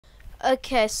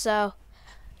Okay, so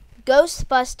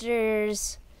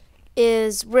Ghostbusters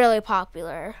is really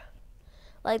popular.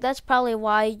 Like, that's probably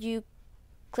why you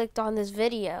clicked on this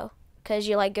video, because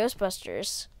you like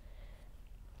Ghostbusters.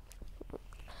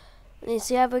 You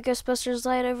see, I have a Ghostbusters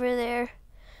light over there.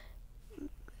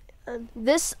 I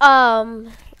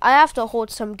have to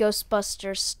hold some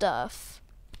Ghostbusters stuff.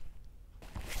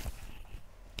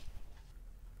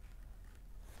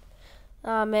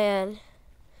 Oh, man.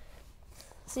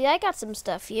 See, I got some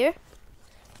stuff here.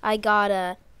 I got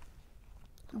a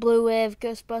Blue Wave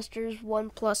Ghostbusters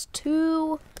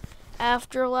 1+2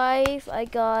 Afterlife. I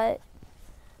got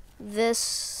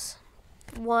this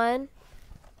one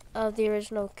of the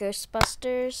original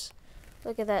Ghostbusters.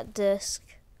 Look at that disc.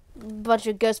 Bunch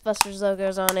of Ghostbusters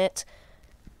logos on it.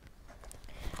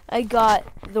 I got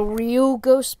the real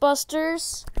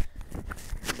Ghostbusters,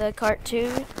 the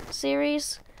cartoon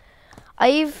series.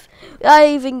 I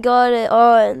even got it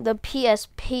on the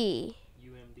PSP.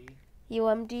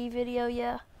 UMD video,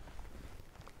 yeah.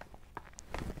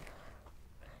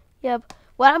 Yep.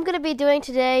 What I'm going to be doing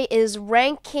today is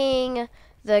ranking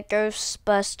the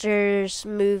Ghostbusters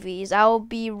movies. I will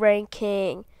be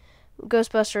ranking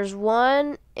Ghostbusters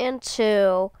 1 and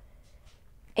 2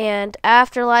 and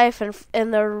Afterlife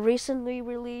and the recently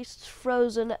released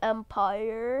Frozen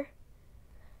Empire.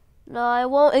 No, I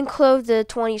won't include the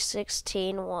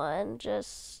 2016 one.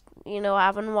 Just, I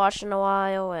haven't watched in a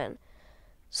while and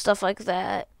stuff like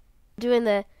that. Doing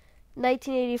the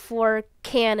 1984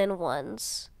 canon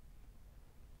ones.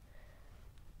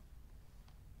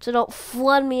 So don't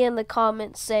flood me in the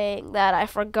comments saying that I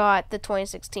forgot the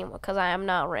 2016 one, because I am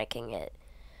not ranking it.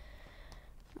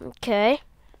 Okay.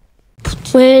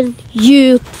 When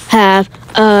you have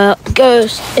a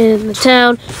ghost in the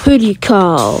town, who do you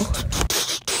call?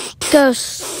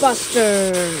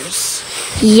 Ghostbusters.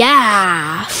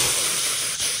 Yeah.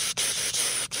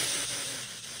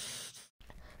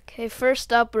 Okay,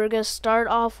 first up, we're going to start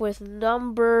off with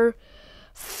number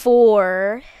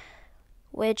 4,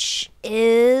 which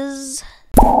is...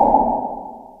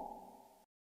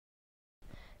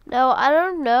 No, I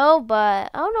don't know,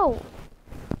 but I don't know.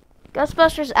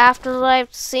 Ghostbusters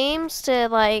Afterlife seems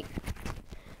to,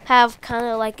 have kind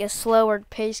of a slower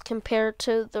pace compared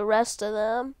to the rest of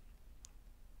them.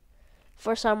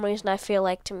 For some reason, I feel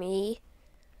like to me.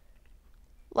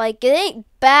 It ain't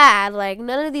bad.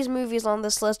 None of these movies on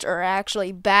this list are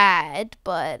actually bad,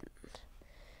 but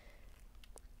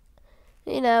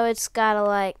it's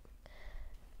gotta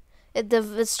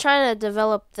it's trying to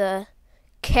develop the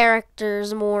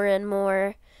characters more and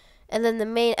more, and then the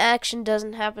main action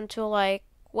doesn't happen till an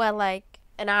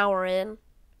hour in.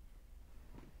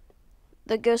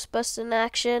 The Ghostbusting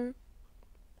action.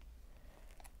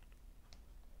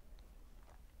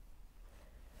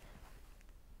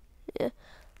 Yeah.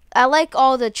 I like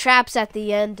all the traps at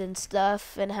the end and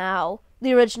stuff, and how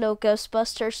the original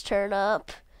Ghostbusters turn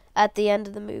up at the end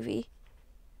of the movie.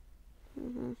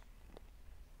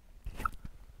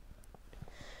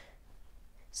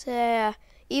 So yeah,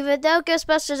 even though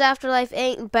Ghostbusters Afterlife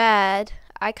ain't bad,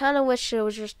 I kind of wish it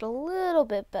was just a little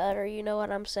bit better, you know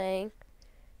what I'm saying?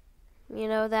 You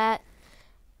know that?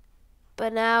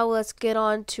 But now let's get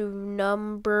on to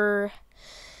number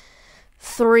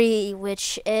 3,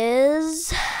 which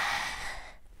is...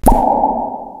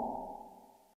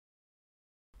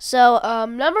 So,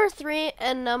 number 3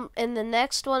 and the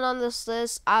next one on this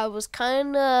list, I was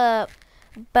kind of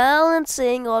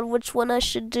balancing on which one I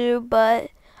should do, but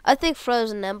I think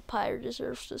Frozen Empire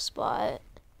deserves the spot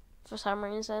for some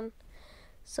reason.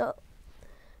 So,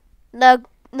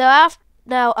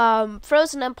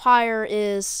 Frozen Empire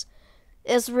is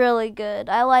really good.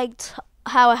 I liked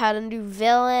how it had a new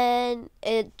villain.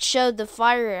 It showed the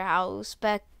firehouse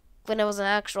back when it was an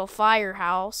actual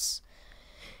firehouse.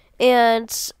 And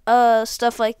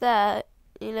stuff like that.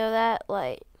 A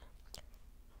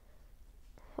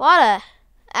lot of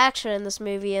action in this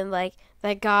movie, and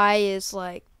that guy is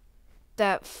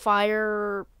that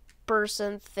fire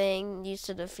person thing used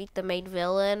to defeat the main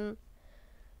villain.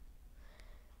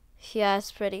 Yeah,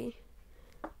 it's pretty.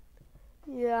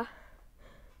 Yeah.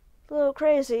 A little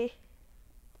crazy.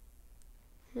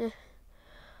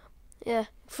 Yeah.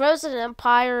 Frozen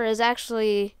Empire is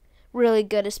actually really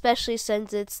good, especially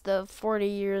since it's the 40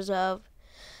 years of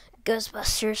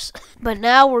Ghostbusters. But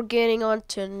now we're getting on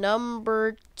to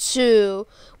number 2,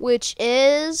 which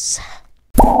is...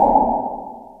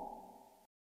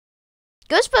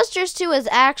 Ghostbusters 2 is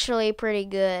actually pretty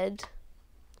good.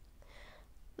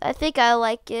 I think I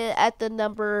like it at the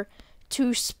number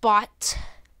 2 spot.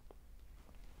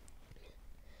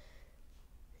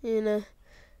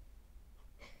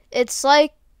 It's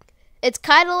It's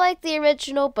kind of like the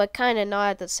original, but kind of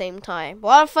not at the same time. A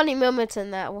lot of funny moments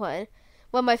in that one.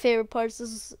 One of my favorite parts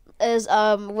is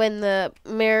when the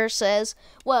mayor says,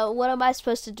 "Well, what am I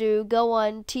supposed to do? Go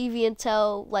on TV and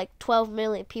tell like 12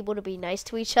 million people to be nice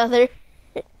to each other?"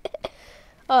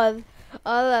 on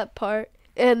that part,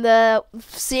 and the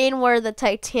scene where the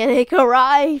Titanic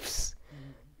arrives.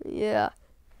 Yeah.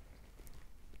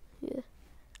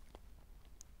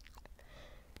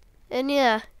 And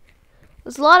yeah,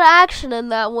 there's a lot of action in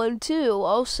that one too,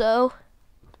 also.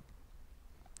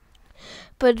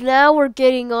 But now we're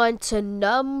getting on to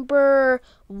number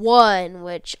 1,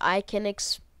 which I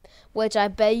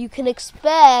bet you can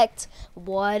expect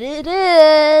what it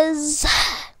is.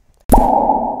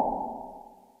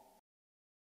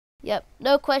 Yep,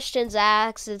 no questions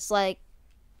asked. It's like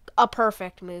a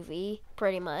perfect movie,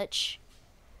 pretty much.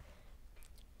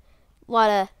 Lot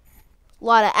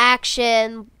of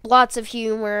action, lots of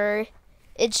humor.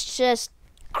 It's just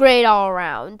great all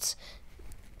around.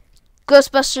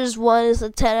 Ghostbusters 1 is a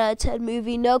 10 out of 10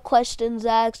 movie. No questions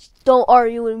asked. Don't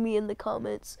argue with me in the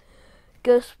comments.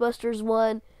 Ghostbusters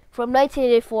 1 from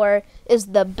 1984 is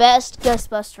the best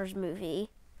Ghostbusters movie.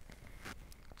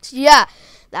 Yeah,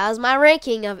 that was my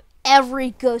ranking of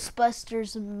every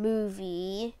Ghostbusters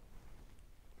movie.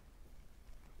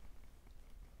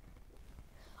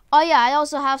 Oh yeah, I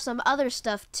also have some other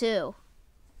stuff too.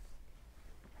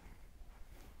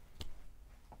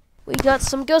 We got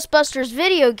some Ghostbusters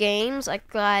video games. I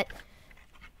got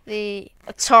the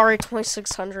Atari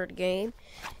 2600 game,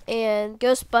 and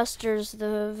Ghostbusters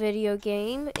the video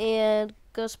game, and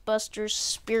Ghostbusters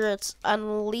Spirits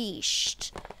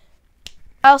Unleashed.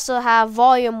 I also have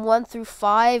volume 1 through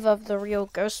 5 of the real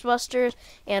Ghostbusters,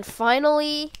 and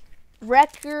finally,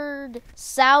 record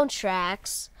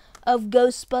soundtracks of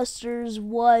Ghostbusters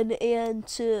 1 and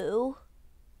 2.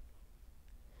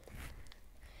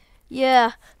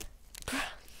 Yeah,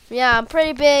 I'm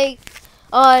pretty big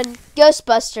on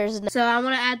Ghostbusters. So I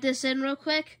want to add this in real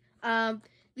quick.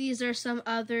 These are some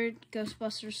other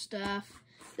Ghostbusters stuff.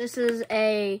 This is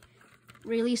a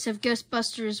release of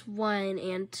Ghostbusters 1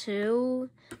 and 2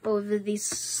 over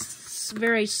these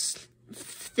very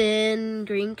thin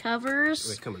green covers.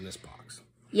 They come in this box.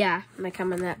 Yeah, they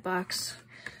come in that box.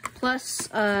 Plus,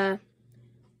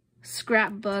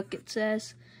 scrapbook, it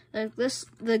says. The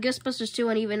Ghostbusters 2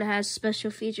 one even has special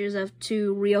features of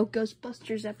 2 real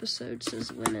Ghostbusters episodes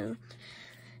as well.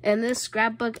 And this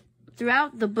scrapbook,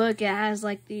 throughout the book, it has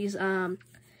like these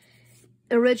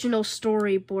original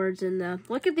storyboards in them.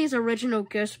 Look at these original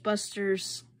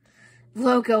Ghostbusters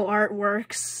logo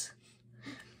artworks.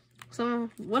 So,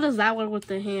 what is that one with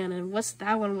the hand, and what's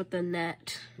that one with the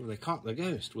net? Well, they caught the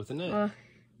ghost with the net.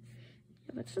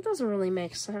 But that doesn't really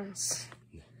make sense.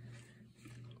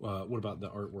 What about the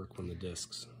artwork on the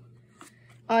discs?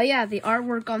 Oh yeah, the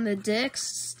artwork on the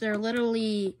discs, they're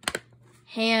literally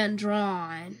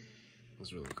hand-drawn.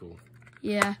 That's really cool.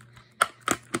 Yeah.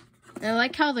 And I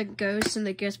like how the ghost in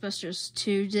the Ghostbusters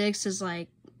 2 discs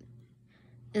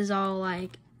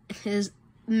is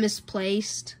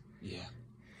misplaced. Yeah.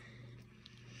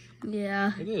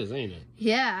 Yeah. It is, ain't it?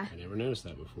 Yeah. I never noticed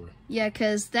that before. Yeah,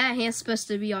 because that hand's supposed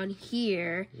to be on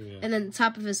here, yeah. And then the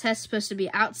top of his head's supposed to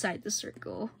be outside the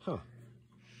circle. Huh.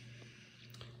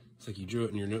 It's like you drew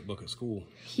it in your notebook at school.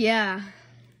 Yeah.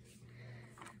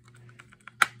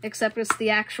 Except it's the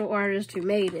actual artist who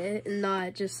made it, and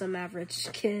not just some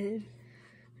average kid.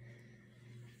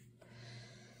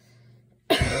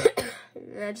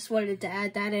 I just wanted to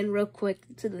add that in real quick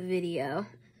to the video.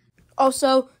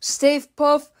 Also, Stave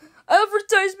Puff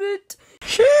advertisement.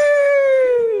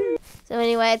 So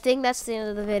anyway, I think that's the end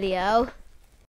of the video.